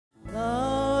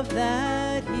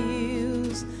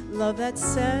love that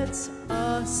sets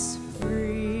us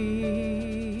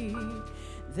free.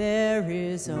 There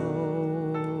is only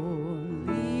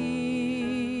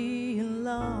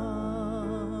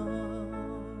love.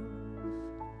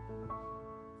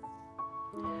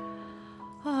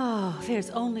 Oh, there's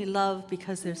only love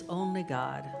because there's only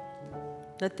God.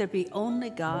 Let there be only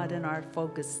God in our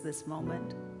focus this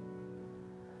moment.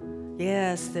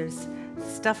 Yes, there's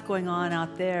stuff going on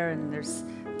out there, and there's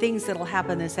things that'll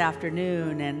happen this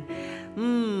afternoon.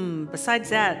 And besides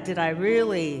that, did I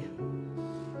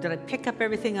pick up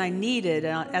everything I needed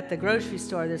at the grocery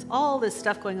store? There's all this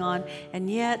stuff going on, and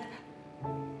yet,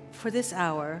 for this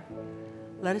hour,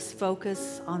 let us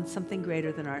focus on something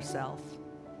greater than ourselves,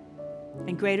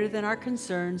 and greater than our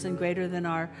concerns, and greater than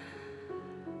our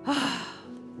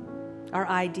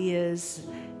ideas,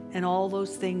 and all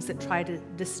those things that try to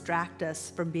distract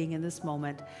us from being in this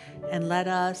moment. And let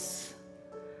us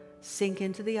sink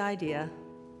into the idea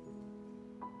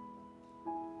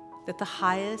that the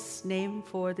highest name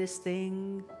for this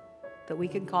thing that we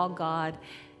can call God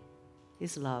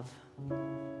is love.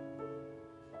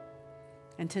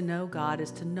 And to know God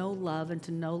is to know love, and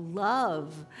to know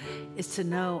love is to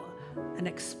know an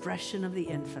expression of the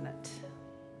infinite.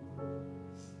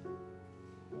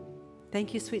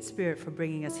 Thank you, sweet Spirit, for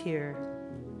bringing us here,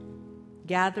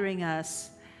 gathering us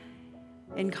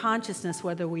in consciousness,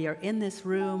 whether we are in this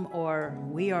room or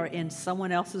we are in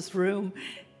someone else's room.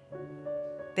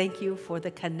 Thank you for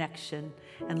the connection,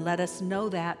 and let us know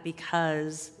that,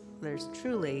 because there's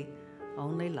truly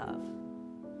only love.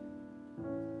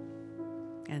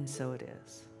 And so it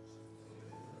is.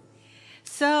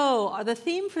 So the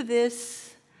theme for this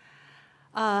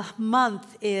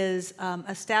month is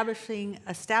establishing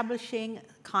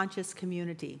conscious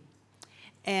community.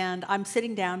 And I'm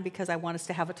sitting down because I want us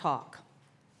to have a talk.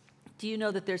 Do you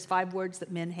know that there's 5 words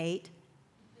that men hate?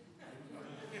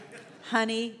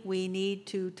 Honey, we need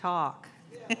to talk.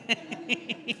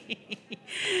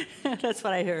 That's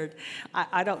what I heard.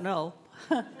 I don't know,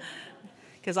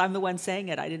 because I'm the one saying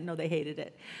it. I didn't know they hated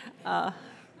it. No,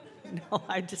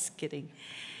 I'm just kidding.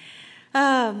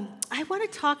 I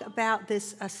want to talk about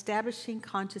this establishing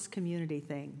conscious community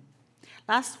thing.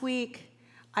 Last week,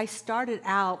 I started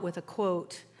out with a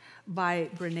quote by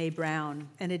Brené Brown,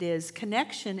 and it is,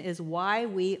 "Connection is why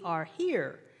we are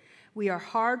here. We are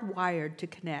hardwired to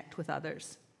connect with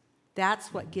others.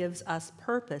 That's what gives us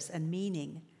purpose and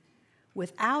meaning.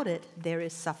 Without it, there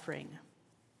is suffering."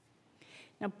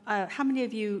 Now, how many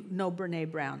of you know Brené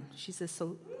Brown? She's a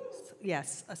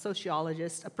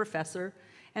sociologist, a professor,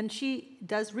 and she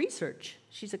does research.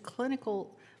 She's a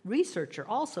clinical researcher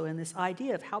also in this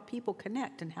idea of how people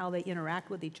connect and how they interact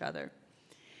with each other.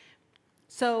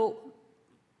 So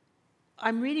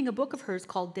I'm reading a book of hers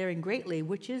called Daring Greatly,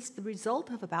 which is the result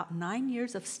of about 9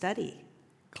 years of study,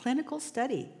 clinical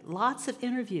study, lots of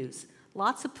interviews,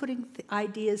 lots of putting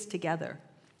ideas together.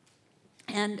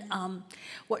 And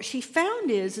what she found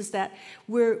is that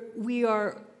we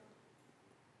are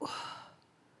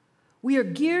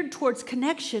geared towards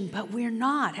connection, but we're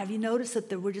not. Have you noticed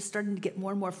that we're just starting to get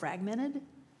more and more fragmented? And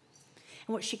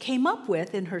what she came up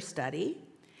with in her study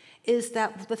is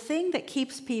that the thing that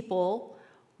keeps people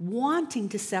wanting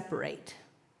to separate,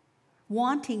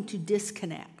 wanting to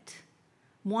disconnect,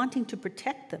 wanting to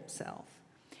protect themselves,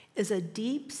 is a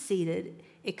deep-seated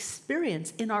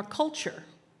experience in our culture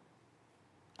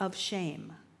of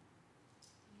shame.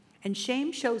 And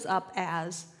shame shows up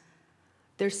as,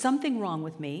 there's something wrong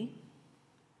with me,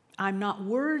 I'm not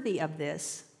worthy of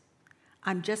this,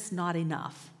 I'm just not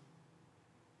enough.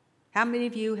 How many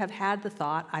of you have had the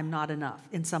thought, I'm not enough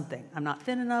in something? I'm not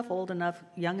thin enough, old enough,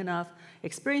 young enough,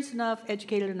 experienced enough,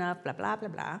 educated enough, blah, blah, blah,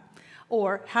 blah.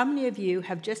 Or how many of you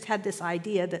have just had this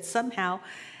idea that somehow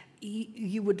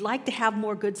you would like to have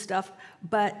more good stuff,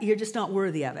 but you're just not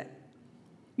worthy of it?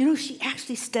 You know, she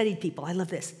actually studied people. I love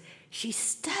this. She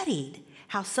studied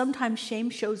how sometimes shame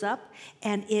shows up,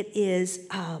 and it is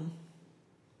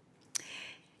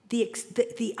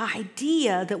the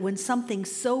idea that when something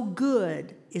so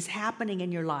good is happening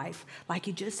in your life, like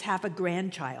you just have a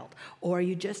grandchild, or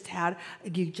you just got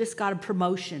a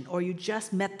promotion, or you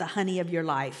just met the honey of your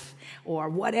life, or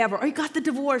whatever, or you got the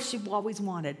divorce you've always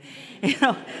wanted, you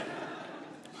know.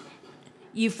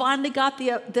 You finally got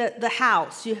the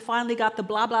house, you finally got the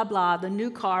blah, blah, blah, the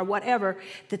new car, whatever,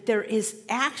 that there is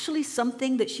actually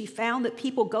something that she found that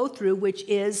people go through, which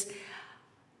is,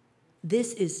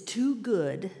 this is too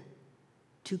good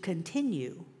to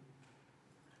continue.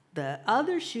 The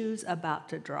other shoe's about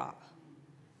to drop.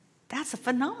 That's a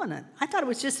phenomenon. I thought it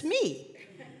was just me.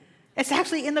 It's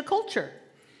actually in the culture,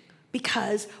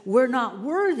 because we're not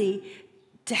worthy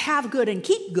to have good and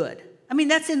keep good. I mean,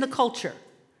 that's in the culture.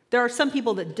 There are some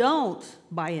people that don't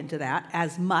buy into that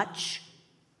as much,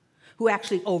 who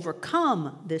actually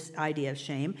overcome this idea of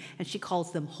shame, and she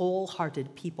calls them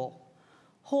wholehearted people.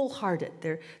 Wholehearted.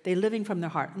 They're living from their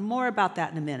heart. More about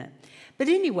that in a minute. But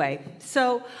anyway,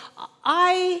 so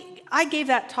I gave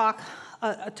that talk,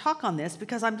 a talk on this,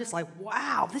 because I'm just like,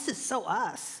 wow, this is so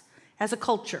us as a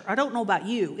culture. I don't know about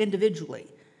you individually,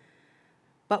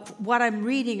 but what I'm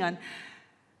reading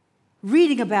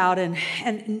about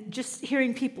and just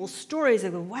hearing people's stories, I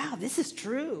go, wow, this is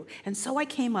true. And so I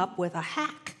came up with a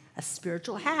hack, a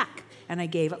spiritual hack, and I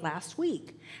gave it last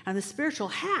week. And the spiritual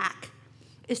hack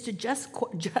is to just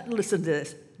listen to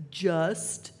this,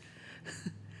 just,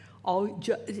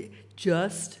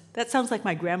 that sounds like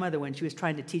my grandmother when she was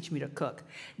trying to teach me to cook.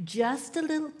 Just a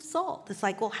little salt. It's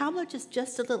like, well, how much is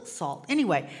just a little salt?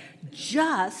 Anyway,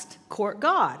 just court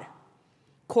God.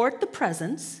 Court the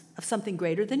presence of something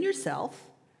greater than yourself.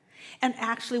 And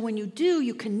actually, when you do,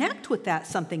 you connect with that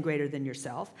something greater than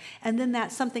yourself. And then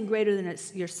that something greater than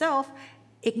yourself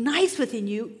ignites within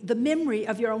you the memory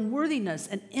of your own worthiness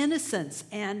and innocence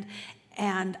and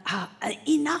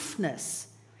enoughness.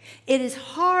 It is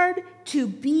hard to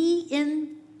be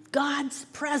in God's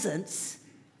presence,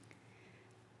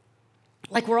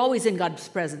 like we're always in God's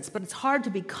presence, but it's hard to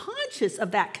be conscious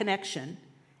of that connection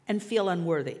and feel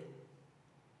unworthy.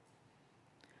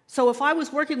 So if I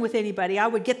was working with anybody, I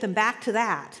would get them back to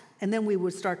that, and then we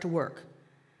would start to work.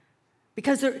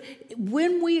 Because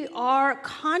when we are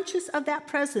conscious of that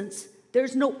presence,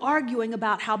 there's no arguing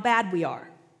about how bad we are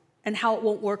and how it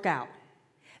won't work out.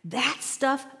 That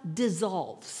stuff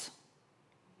dissolves.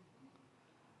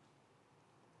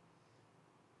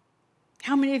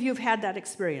 How many of you have had that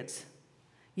experience?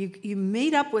 You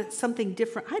meet up with something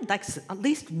different. I'd like at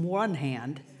least one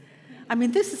hand. I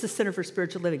mean, this is the Center for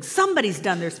Spiritual Living. Somebody's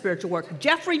done their spiritual work.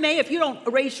 Jeffrey May, if you don't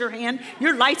raise your hand,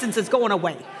 your license is going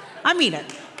away. I mean it.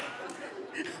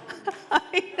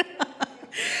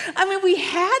 I mean, we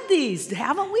had these,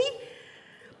 haven't we?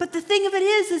 But the thing of it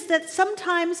is that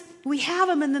sometimes we have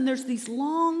them and then there's these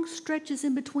long stretches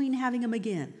in between having them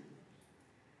again.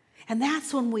 And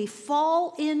that's when we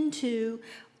fall into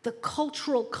the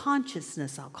cultural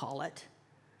consciousness, I'll call it,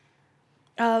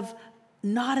 of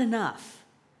not enough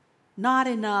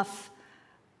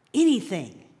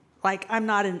anything. Like I'm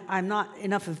not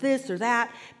enough of this or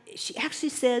that. She actually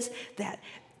says that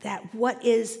what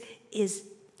is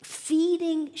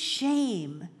feeding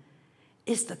shame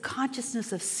is the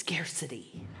consciousness of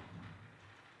scarcity.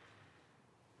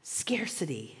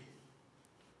 Scarcity.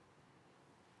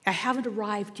 I haven't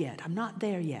arrived yet. I'm not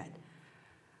there yet.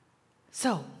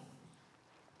 So,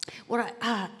 what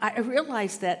I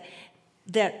realized that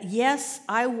yes,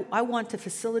 I want to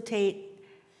facilitate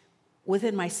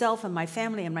within myself and my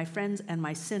family and my friends and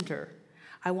my center.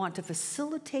 I want to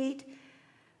facilitate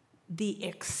the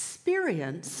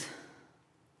experience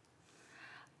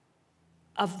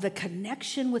of the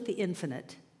connection with the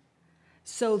infinite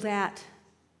so that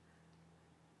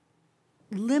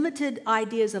limited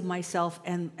ideas of myself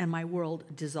and my world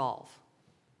dissolve.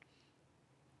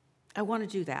 I want to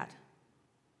do that.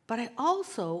 But I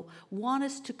also want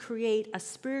us to create a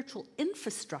spiritual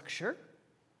infrastructure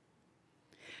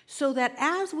so that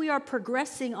as we are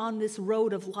progressing on this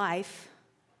road of life,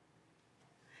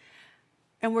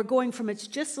 and we're going from it's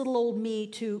just little old me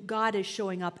to God is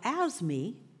showing up as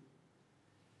me,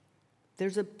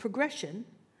 there's a progression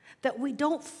that we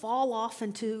don't fall off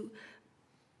into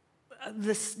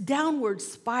this downward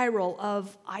spiral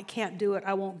of I can't do it,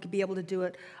 I won't be able to do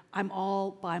it, I'm all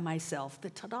by myself.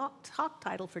 The talk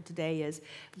title for today is,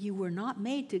 You Were Not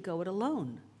Made to Go It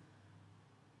Alone.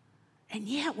 And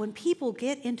yet, when people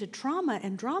get into trauma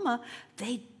and drama,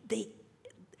 they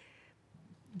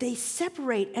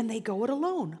separate and they go it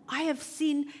alone. I have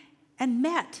seen and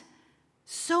met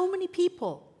so many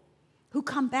people who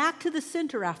come back to the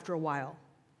center after a while,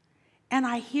 and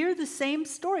I hear the same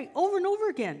story over and over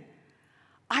again.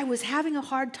 I was having a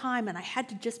hard time, and I had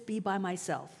to just be by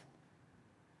myself.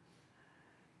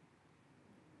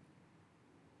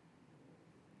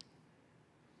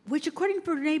 Which, according to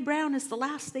Brene Brown, is the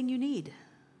last thing you need.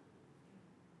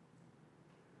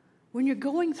 When you're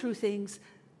going through things,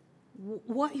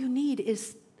 what you need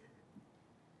is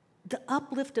the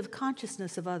uplift of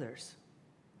consciousness of others.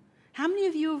 How many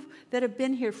of you that have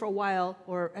been here for a while,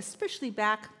 or especially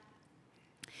back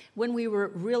when we were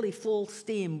really full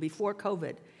steam before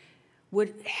COVID,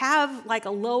 would have like a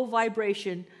low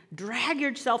vibration, drag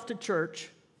yourself to church?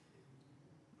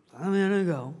 I'm gonna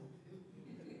go.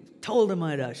 Told him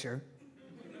I'd usher.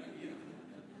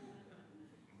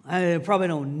 I probably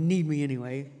don't need me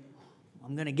anyway.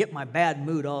 I'm going to get my bad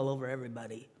mood all over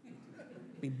everybody.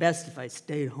 Be best if I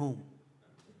stayed home.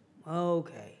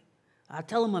 Okay. I'll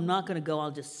tell them I'm not going to go.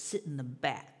 I'll just sit in the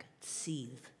back,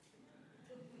 seethe.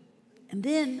 And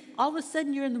then all of a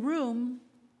sudden you're in the room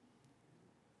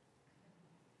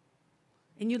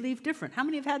and you leave different. How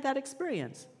many have had that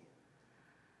experience?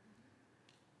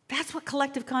 That's what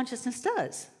collective consciousness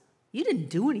does. You didn't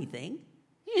do anything.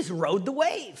 You just rode the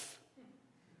wave.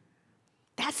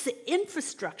 That's the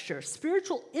infrastructure,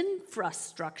 spiritual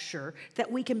infrastructure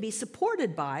that we can be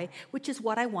supported by, which is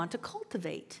what I want to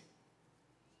cultivate.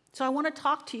 So I want to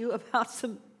talk to you about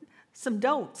some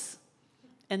don'ts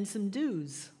and some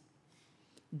do's.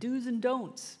 Do's and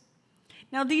don'ts.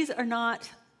 Now these are not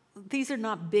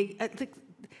big.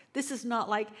 This is not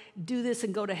like do this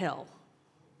and go to hell.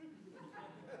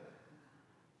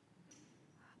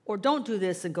 Or don't do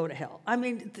this and go to hell. I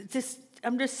mean,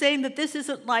 I'm just saying that this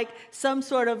isn't like some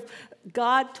sort of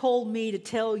God told me to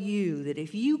tell you that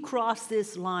if you cross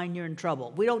this line, you're in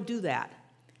trouble. We don't do that.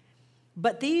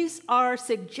 But these are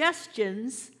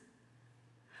suggestions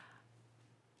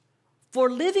for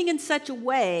living in such a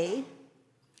way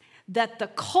that the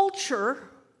culture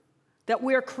that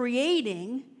we're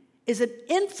creating is an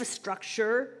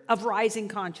infrastructure of rising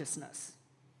consciousness.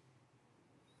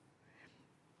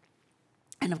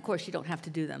 And of course, you don't have to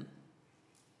do them.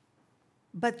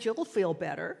 But you'll feel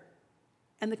better,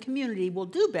 and the community will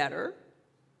do better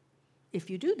if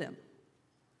you do them.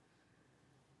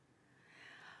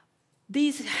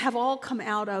 These have all come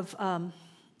out of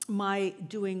my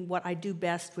doing what I do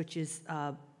best, which is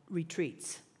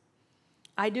retreats.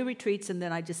 I do retreats, and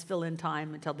then I just fill in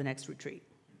time until the next retreat.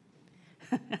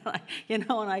 And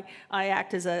I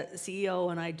act as a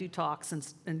CEO, and I do talks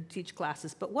and teach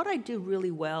classes. But what I do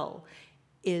really well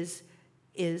is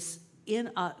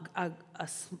in a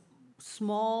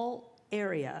small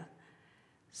area,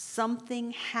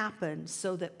 something happens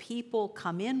so that people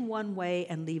come in one way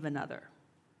and leave another.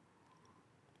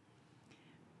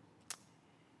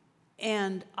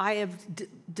 And I have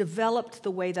developed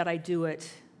the way that I do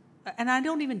it, and I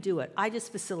don't even do it. I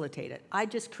just facilitate it. I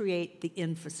just create the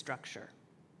infrastructure.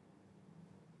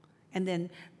 And then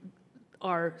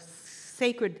our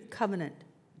sacred covenant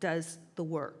does the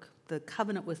work. The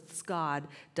covenant with God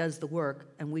does the work,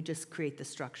 and we just create the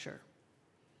structure.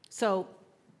 So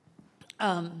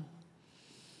a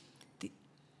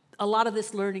lot of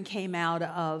this learning came out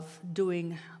of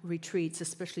doing retreats,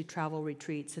 especially travel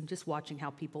retreats, and just watching how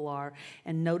people are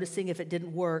and noticing if it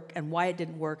didn't work and why it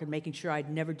didn't work and making sure I'd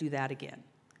never do that again.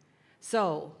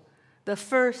 So the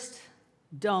first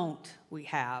don't we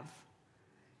have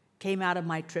came out of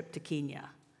my trip to Kenya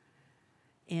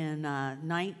in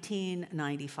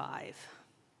 1995.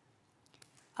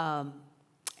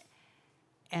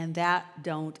 And that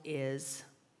don't is,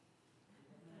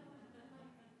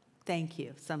 thank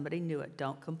you. Somebody knew it.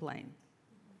 Don't complain.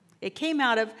 It came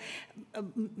out of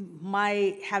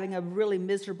my having a really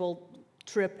miserable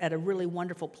trip at a really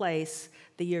wonderful place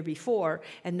the year before,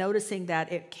 and noticing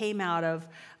that it came out of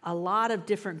a lot of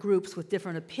different groups with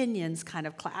different opinions kind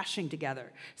of clashing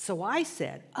together. So I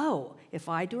said, oh, if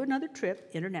I do another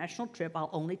trip, international trip, I'll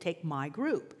only take my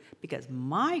group, because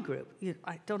my group,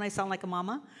 don't I sound like a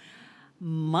mama?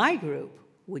 My group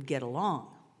would get along.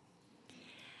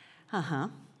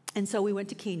 And so we went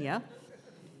to Kenya.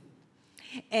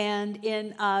 And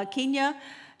in Kenya,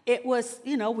 it was,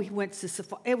 we went to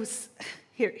safari. It was,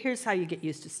 here's how you get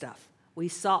used to stuff. We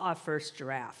saw our first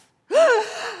giraffe.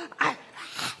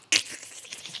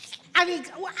 I mean,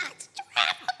 what?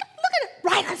 Giraffe? Look at it.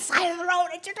 Right on the side of the road,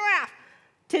 it's a giraffe.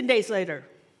 10 days later,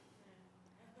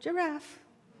 giraffe.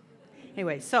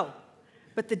 Anyway,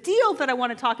 but the deal that I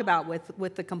want to talk about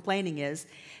with the complaining is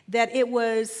that it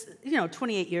was,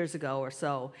 28 years ago or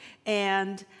so,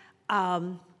 and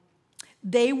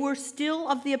they were still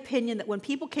of the opinion that when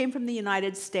people came from the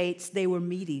United States, they were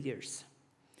meat eaters.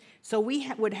 So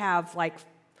we would have like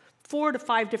 4 to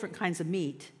 5 different kinds of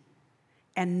meat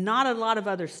and not a lot of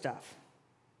other stuff.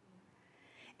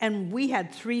 And we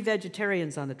had 3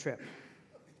 vegetarians on the trip.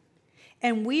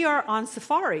 And we are on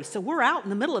safari, so we're out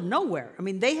in the middle of nowhere. I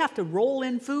mean, they have to roll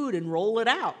in food and roll it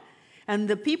out. And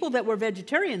the people that were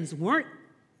vegetarians weren't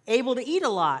able to eat a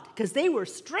lot because they were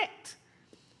strict,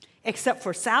 except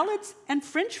for salads and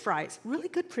French fries, really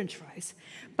good French fries.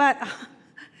 But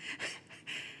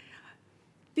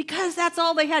because that's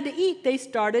all they had to eat, they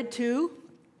started to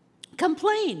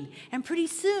complain. And pretty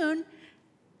soon,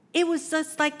 it was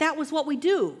just like that was what we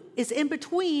do, is in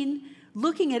between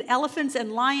looking at elephants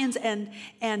and lions and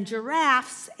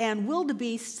giraffes and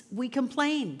wildebeests, we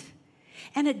complained.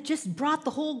 And it just brought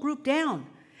the whole group down.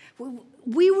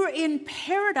 We were in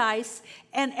paradise,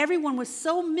 and everyone was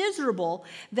so miserable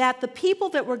that the people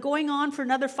that were going on for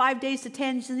another 5 days to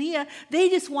Tanzania, they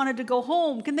just wanted to go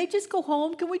home. Can they just go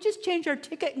home? Can we just change our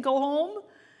ticket and go home?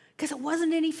 Because it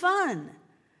wasn't any fun.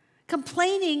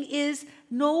 Complaining is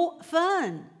no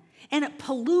fun, and it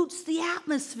pollutes the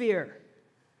atmosphere.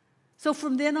 So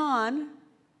from then on,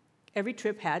 every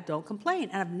trip had don't complain.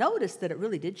 And I've noticed that it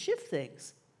really did shift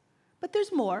things. But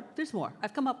there's more. There's more.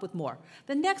 I've come up with more.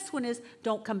 The next one is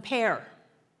don't compare.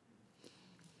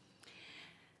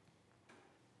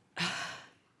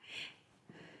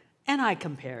 And I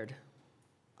compared.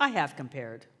 I have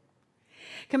compared.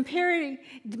 Comparing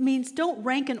means don't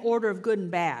rank an order of good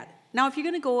and bad. Now, if you're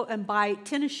going to go and buy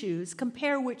tennis shoes,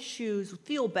 compare which shoes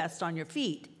feel best on your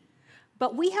feet.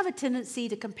 But we have a tendency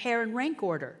to compare and rank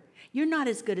order. You're not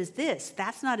as good as this.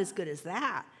 That's not as good as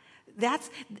that.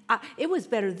 It was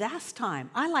better last time.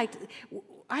 I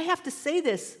have to say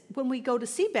this when we go to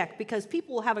CBEC, because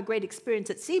people will have a great experience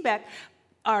at CBEC,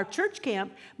 our church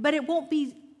camp, but it won't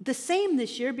be the same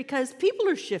this year because people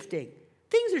are shifting.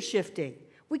 Things are shifting.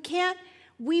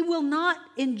 We will not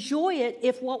enjoy it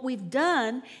if what we've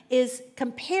done is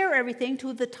compare everything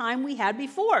to the time we had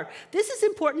before. This is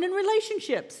important in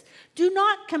relationships. Do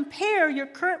not compare your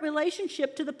current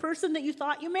relationship to the person that you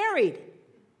thought you married.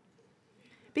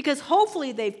 Because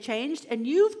hopefully they've changed and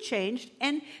you've changed,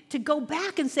 and to go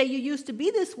back and say you used to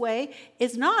be this way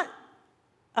is not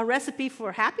a recipe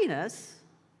for happiness.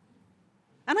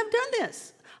 And I've done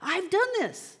this.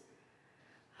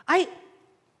 I've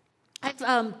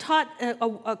taught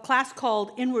a class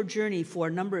called Inward Journey for a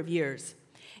number of years.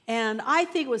 And I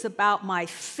think it was about my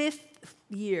 5th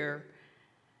year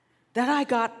that I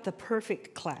got the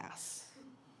perfect class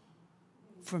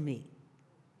for me.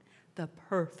 The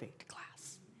perfect class.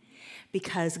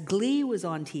 Because Glee was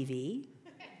on TV,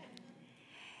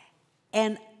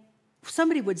 and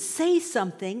somebody would say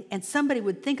something, and somebody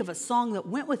would think of a song that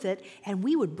went with it, and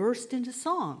we would burst into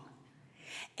song.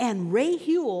 And Ray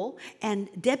Hewell and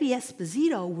Debbie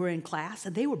Esposito were in class,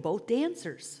 and they were both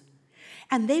dancers.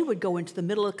 And they would go into the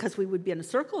middle, because we would be in a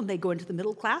circle, and they'd go into the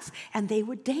middle class, and they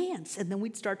would dance. And then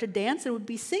we'd start to dance, and we'd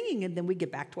be singing, and then we'd get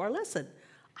back to our lesson.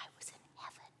 I was in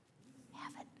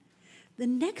heaven. The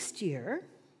next year,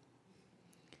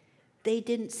 they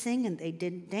didn't sing and they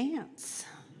didn't dance.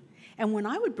 And when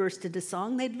I would burst into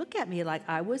song, they'd look at me like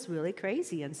I was really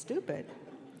crazy and stupid.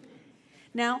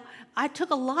 Now, it took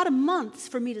a lot of months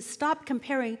for me to stop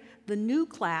comparing the new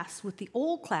class with the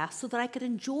old class so that I could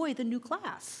enjoy the new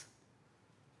class.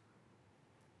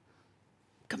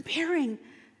 Comparing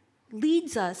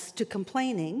leads us to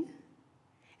complaining,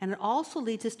 and it also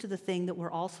leads us to the thing that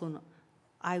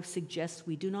I suggest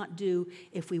we do not do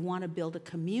if we want to build a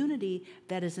community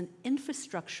that is an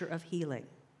infrastructure of healing.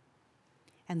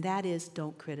 And that is,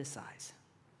 don't criticize.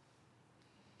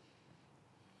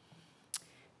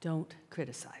 Don't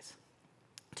criticize.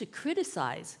 To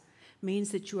criticize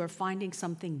means that you are finding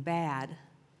something bad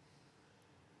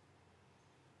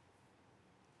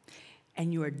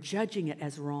and you are judging it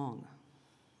as wrong.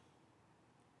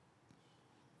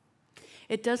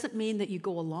 It doesn't mean that you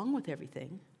go along with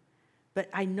everything. But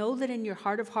I know that in your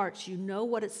heart of hearts, you know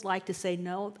what it's like to say,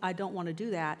 no, I don't want to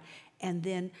do that, and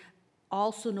then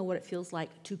also know what it feels like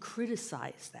to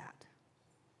criticize that.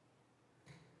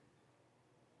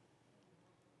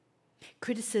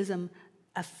 Criticism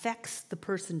affects the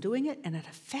person doing it, and it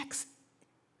affects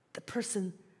the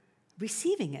person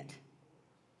receiving it.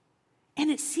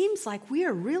 And it seems like we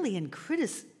are really in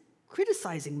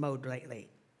criticizing mode lately.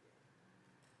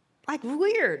 Like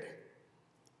weird.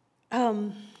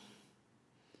 I'm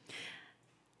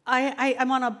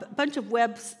on a bunch of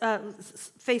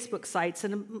Facebook sites,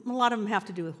 and a lot of them have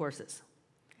to do with horses.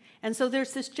 And so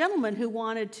there's this gentleman who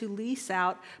wanted to lease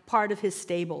out part of his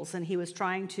stables, and he was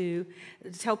trying to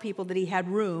tell people that he had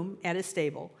room at his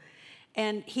stable.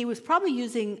 And he was probably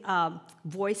using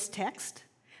voice text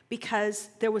because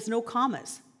there was no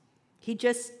commas. He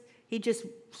just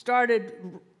started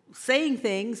saying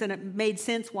things, and it made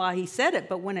sense while he said it,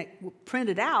 but when it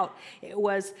printed out, it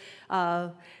was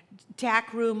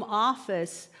tack room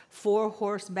office,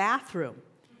 4-horse bathroom.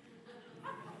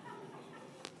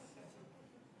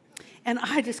 And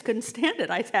I just couldn't stand it.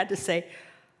 I had to say,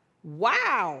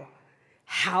 wow,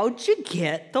 how'd you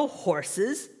get the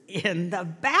horses in the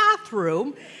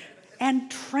bathroom and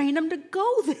train them to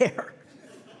go there?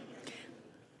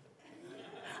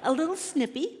 A little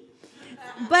snippy.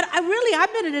 But I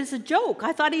meant it as a joke.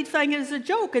 I thought he'd find it as a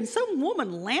joke. And some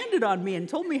woman landed on me and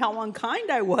told me how unkind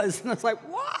I was. And I was like,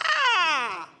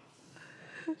 wow,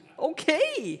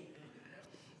 okay.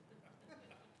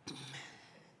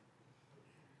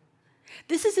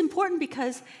 This is important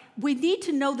because we need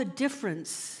to know the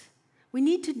difference. We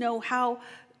need to know how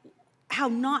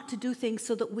not to do things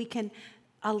so that we can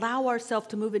allow ourselves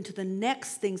to move into the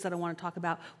next things that I want to talk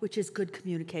about, which is good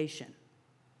communication.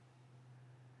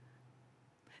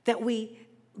 That we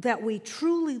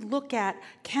truly look at,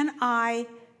 can I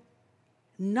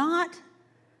not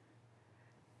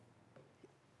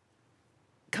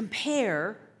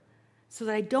compare so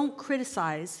that I don't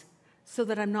criticize, so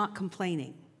that I'm not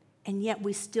complaining, and yet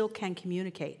we still can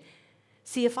communicate.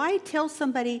 See, if I tell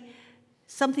somebody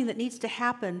something that needs to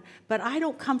happen, but I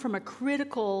don't come from a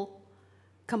critical,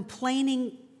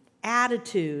 complaining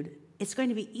attitude, it's going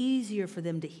to be easier for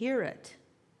them to hear it.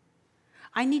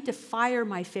 I need to fire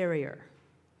my farrier.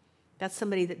 That's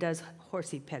somebody that does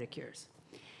horsey pedicures.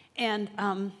 And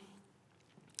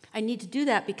I need to do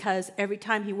that because every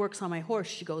time he works on my horse,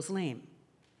 she goes lame.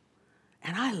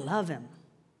 And I love him.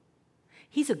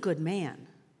 He's a good man,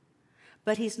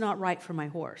 but he's not right for my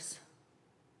horse.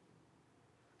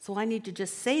 So I need to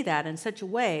just say that in such a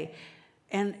way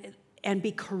and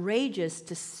be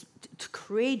courageous,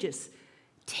 courageous.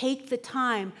 Take the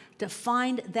time to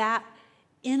find that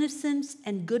innocence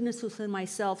and goodness within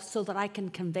myself so that I can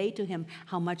convey to him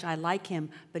how much I like him,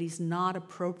 but he's not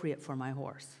appropriate for my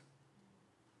horse.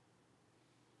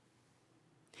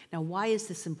 Now, why is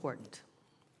this important?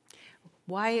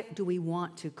 Why do we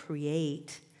want to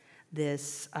create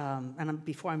this?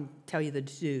 Before I tell you the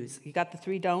do's, you got the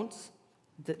 3 don'ts?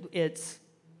 It's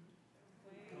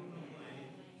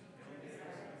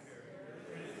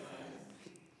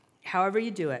however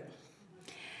you do it.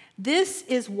 This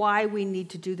is why we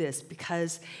need to do this,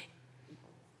 because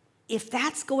if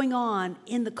that's going on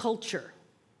in the culture,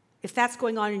 if that's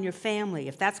going on in your family,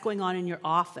 if that's going on in your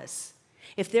office,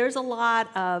 if there's a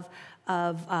lot of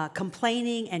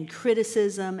complaining and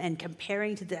criticism and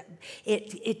comparing to that,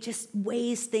 it just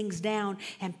weighs things down,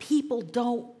 and people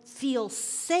don't feel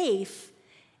safe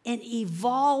in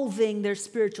evolving their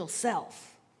spiritual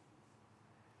self.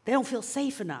 They don't feel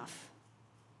safe enough.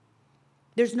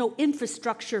 There's no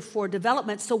infrastructure for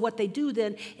development, so what they do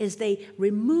then is they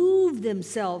remove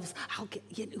themselves.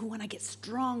 When I get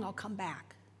strong, I'll come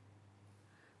back.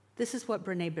 This is what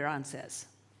Brené Brown says.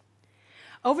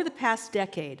 Over the past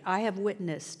decade, I have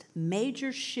witnessed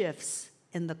major shifts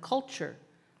in the culture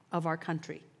of our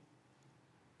country.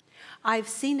 I've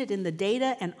seen it in the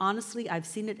data, and honestly, I've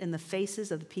seen it in the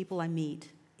faces of the people I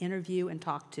meet, interview, and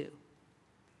talk to.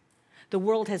 The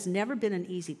world has never been an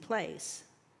easy place,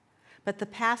 but the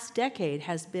past decade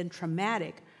has been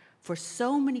traumatic for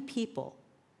so many people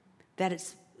that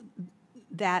it's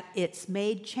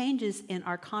made changes in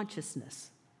our consciousness.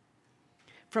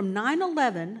 From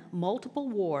 9/11, multiple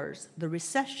wars, the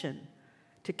recession,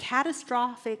 to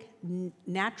catastrophic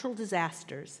natural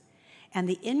disasters, and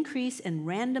the increase in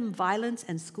random violence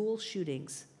and school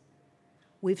shootings,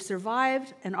 we've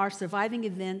survived and are surviving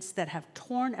events that have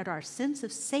torn at our sense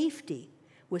of safety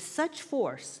with such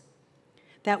force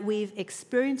that we've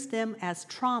experienced them as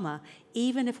trauma,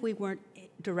 even if we weren't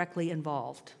directly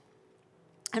involved.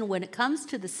 And when it comes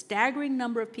to the staggering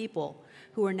number of people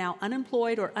who are now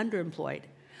unemployed or underemployed,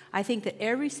 I think that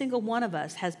every single one of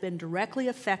us has been directly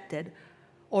affected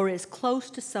or is close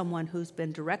to someone who's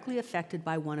been directly affected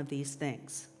by one of these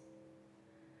things.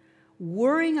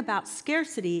 Worrying about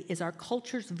scarcity is our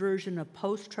culture's version of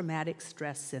post-traumatic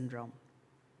stress syndrome.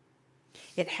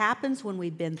 It happens when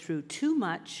we've been through too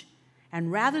much,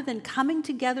 and rather than coming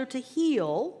together to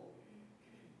heal,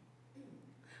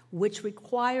 which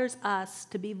requires us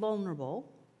to be vulnerable,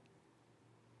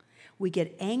 we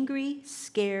get angry,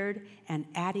 scared, and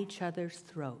at each other's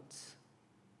throats.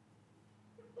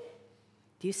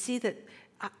 Do you see that?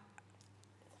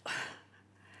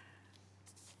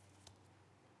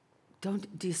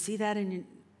 Do you see that on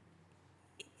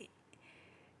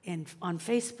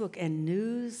Facebook and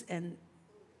news and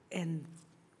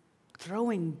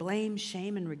throwing blame,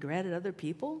 shame, and regret at other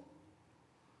people?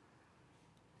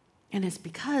 And it's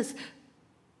because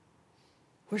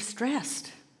we're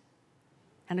stressed.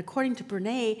 And according to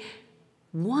Brené,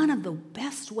 one of the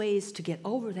best ways to get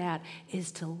over that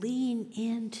is to lean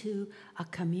into a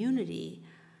community,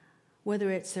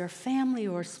 whether it's their family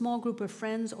or a small group of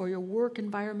friends or your work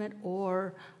environment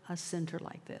or a center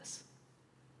like this.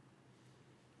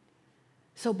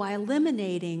 So by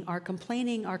eliminating our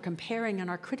complaining, our comparing, and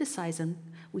our criticizing,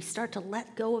 we start to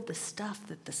let go of the stuff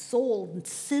that the soul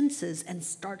senses and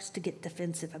starts to get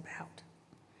defensive about.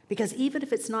 Because even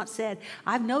if it's not said,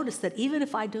 I've noticed that even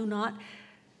if I do not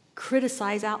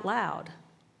criticize out loud,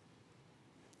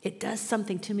 it does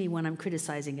something to me when I'm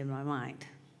criticizing in my mind.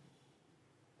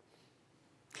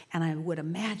 And I would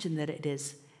imagine that it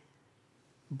is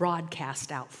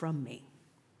broadcast out from me.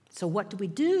 So what do we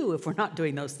do if we're not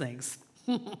doing those things?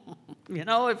 You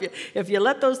know, if you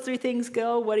let those 3 things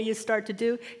go, what do you start to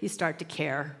do? You start to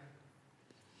care.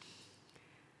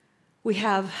 We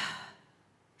have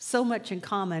so much in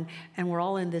common, and we're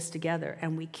all in this together,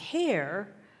 and we care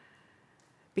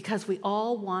because we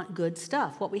all want good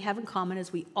stuff. What we have in common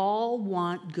is we all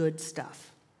want good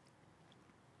stuff.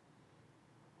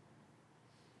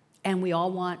 And we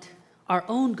all want our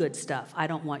own good stuff. I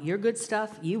don't want your good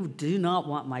stuff. You do not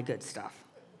want my good stuff.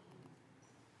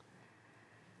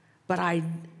 But I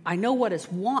know what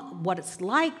it's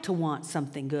like to want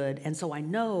something good, and so I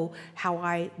know how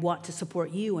I want to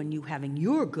support you and you having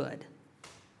your good.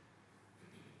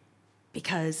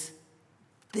 Because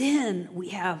then we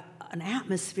have an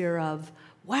atmosphere of,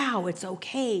 wow, it's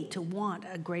okay to want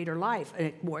a greater life,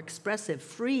 a more expressive,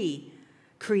 free,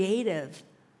 creative,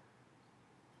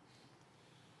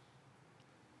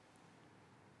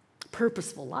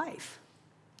 purposeful life.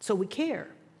 So we care,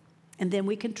 and then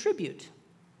we contribute.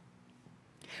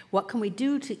 What can we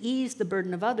do to ease the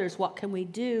burden of others? What can we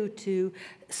do to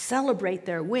celebrate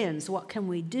their wins? What can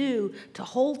we do to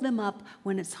hold them up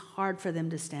when it's hard for them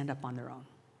to stand up on their own?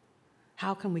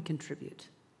 How can we contribute?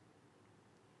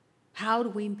 How do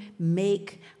we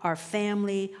make our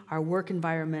family, our work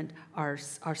environment, our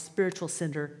spiritual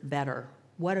center better?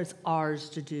 What is ours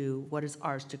to do? What is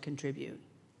ours to contribute?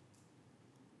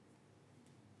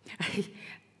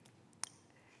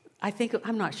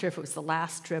 I'm not sure if it was the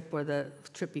last trip or the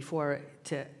trip before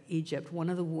to Egypt. One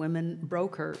of the women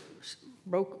broke,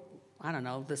 I don't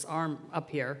know, this arm up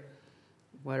here,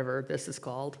 whatever this is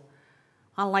called,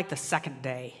 on like the second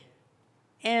day.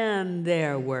 And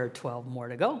there were 12 more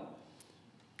to go.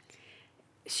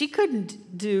 She couldn't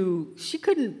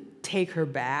take her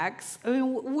bags. I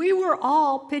mean, we were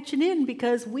all pitching in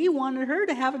because we wanted her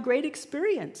to have a great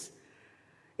experience.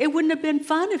 It wouldn't have been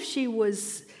fun if she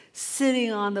was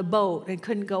sitting on the boat and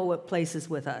couldn't go places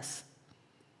with us.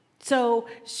 So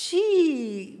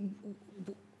she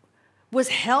was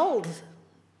held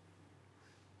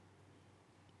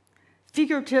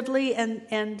figuratively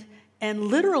and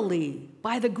literally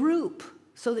by the group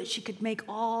so that she could make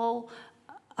all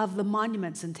of the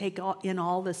monuments and take in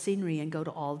all the scenery and go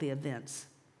to all the events.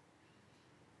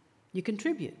 You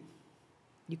contribute.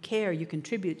 You care, you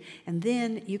contribute, and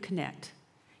then you connect.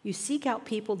 You seek out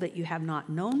people that you have not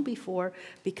known before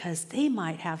because they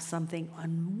might have something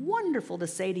wonderful to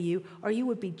say to you, or you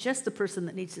would be just the person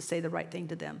that needs to say the right thing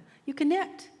to them. You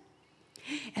connect.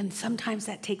 And sometimes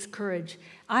that takes courage.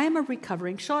 I am a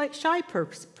recovering shy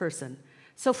person.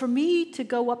 So for me to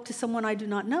go up to someone I do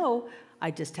not know,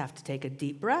 I just have to take a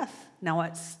deep breath. Now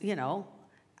it's,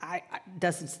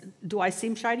 do I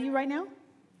seem shy to you right now?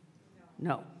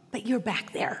 No. But you're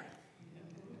back there.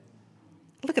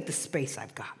 Look at the space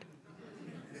I've got.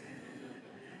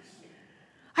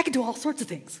 I could do all sorts of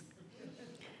things.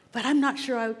 But I'm not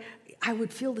sure I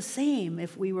would feel the same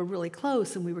if we were really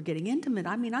close and we were getting intimate.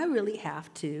 I mean, I really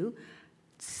have to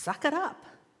suck it up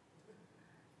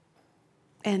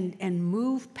and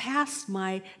move past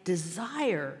my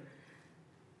desire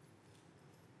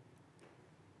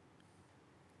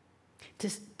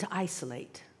to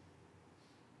isolate.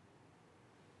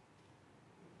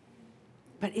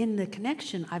 But in the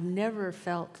connection, I've never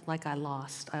felt like I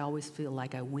lost. I always feel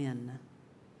like I win.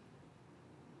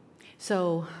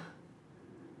 So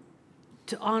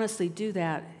to honestly do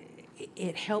that,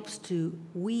 it helps to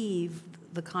weave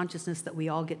the consciousness that we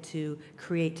all get to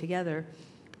create together,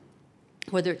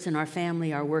 whether it's in our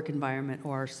family, our work environment,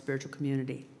 or our spiritual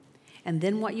community. And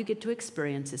then what you get to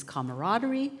experience is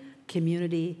camaraderie,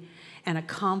 community, and a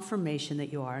confirmation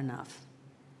that you are enough.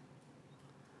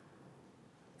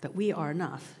 That we are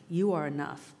enough, you are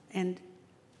enough. And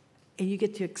you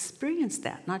get to experience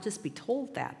that, not just be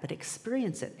told that, but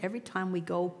experience it. Every time we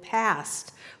go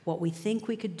past what we think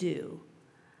we could do,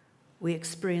 we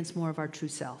experience more of our true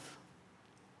self.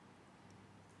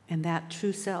 And that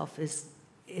true self is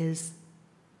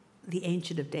the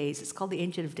Ancient of Days. It's called the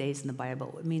Ancient of Days in the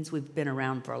Bible. It means we've been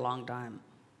around for a long time.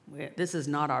 This is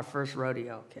not our first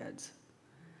rodeo, kids.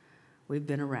 We've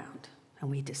been around, and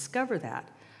we discover that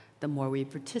the more we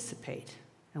participate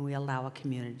and we allow a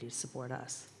community to support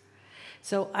us.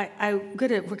 So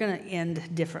we're going to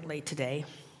end differently today.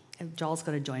 And Joel's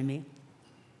going to join me.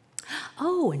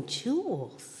 Oh, and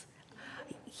Jules.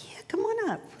 Yeah, come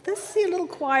on up. Let's see a little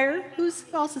choir. Who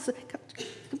else is it?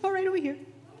 Come on right over here.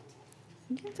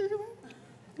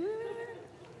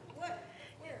 What?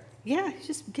 Where? Yeah,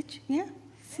 just get you. Yeah.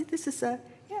 See, this is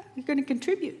you're going to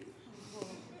contribute.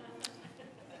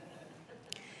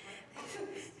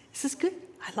 This is good.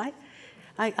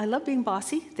 I love being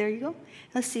bossy. There you go.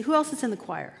 Let's see, who else is in the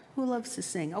choir? Who loves to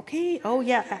sing? Okay. Oh,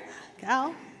 yeah.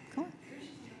 Al, come on.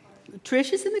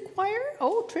 Trish is in the choir?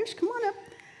 Oh, Trish, come on up.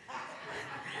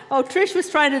 Oh, Trish was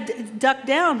trying to duck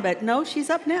down, but no, she's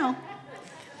up now.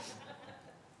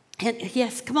 And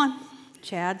yes, come on,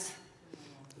 Chad,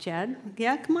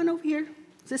 yeah, come on over here.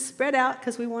 Just spread out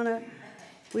because we want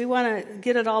to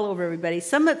get it all over everybody.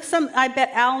 Some. I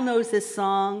bet Al knows this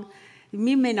song.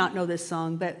 You may not know this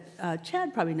song, but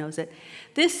Chad probably knows it.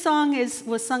 This song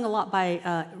was sung a lot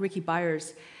by Ricky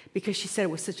Byers because she said it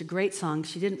was such a great song.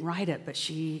 She didn't write it, but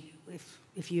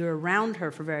if you're around her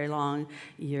for very long,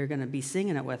 you're going to be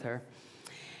singing it with her.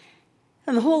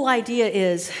 And the whole idea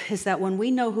is that when we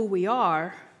know who we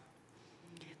are,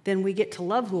 then we get to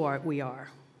love who we are.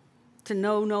 To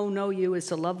know you is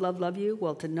to love you.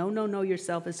 Well, to know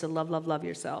yourself is to love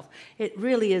yourself. It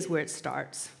really is where it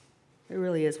starts. It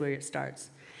really is where it starts.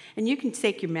 And you can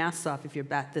take your masks off if you're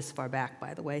back this far back,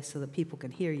 by the way, so that people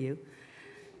can hear you,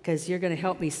 because you're going to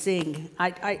help me sing.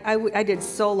 I did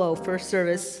solo first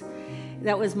service.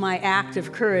 That was my act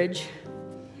of courage,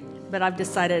 but I've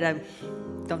decided I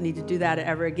don't need to do that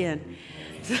ever again.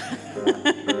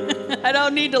 I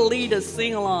don't need to lead a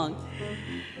sing-along.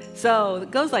 So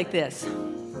it goes like this.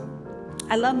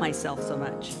 I love myself so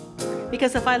much.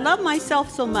 Because if I love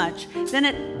myself so much, then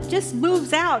it just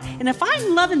moves out. And if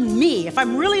I'm loving me, if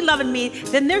I'm really loving me,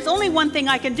 then there's only one thing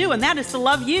I can do, and that is to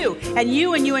love you, and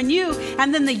you, and you, and you.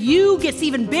 And then the you gets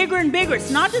even bigger and bigger. It's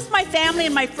not just my family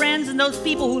and my friends and those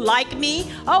people who like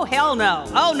me. Oh, hell no.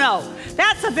 Oh, no.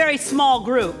 That's a very small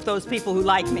group, those people who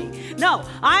like me. No,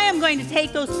 I am going to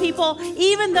take those people,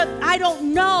 even that I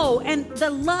don't know, and the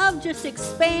love just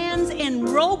expands and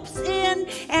ropes in,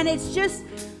 and it's just...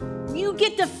 You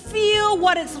get to feel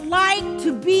what it's like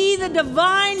to be the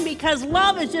divine, because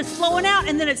love is just flowing out,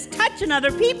 and then it's touching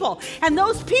other people. And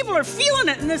those people are feeling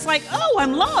it, and it's like, oh,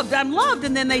 I'm loved,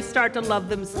 and then they start to love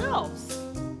themselves.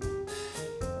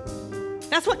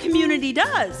 That's what community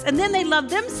does. And then they love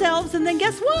themselves, and then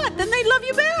guess what? Then they love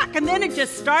you back. And then it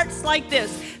just starts like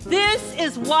this. This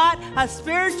is what a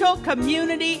spiritual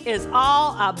community is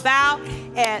all about.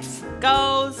 It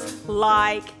goes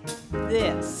like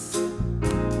this.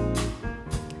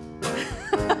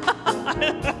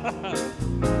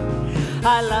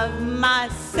 I love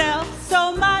myself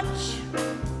so much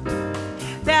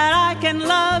that I can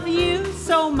love you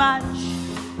so much,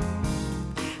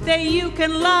 that you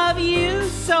can love you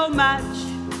so much,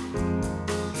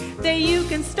 that you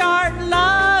can start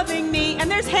loving me. And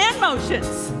there's hand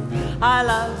motions. I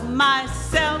love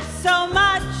myself so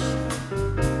much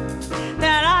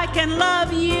that I can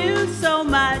love you so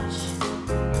much,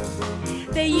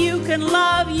 that you can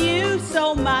love you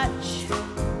so much,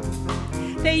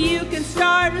 that you can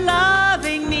start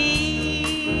loving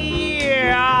me.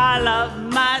 I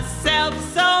love myself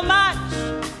so much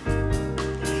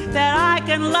that I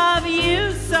can love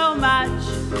you so much,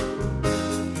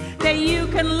 that you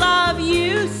can love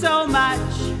you so much,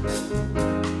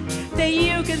 that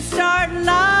you can start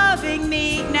loving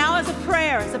me. Now it's a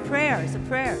prayer, it's a prayer, it's a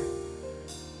prayer.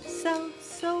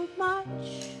 So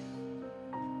much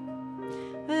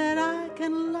that I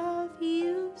can love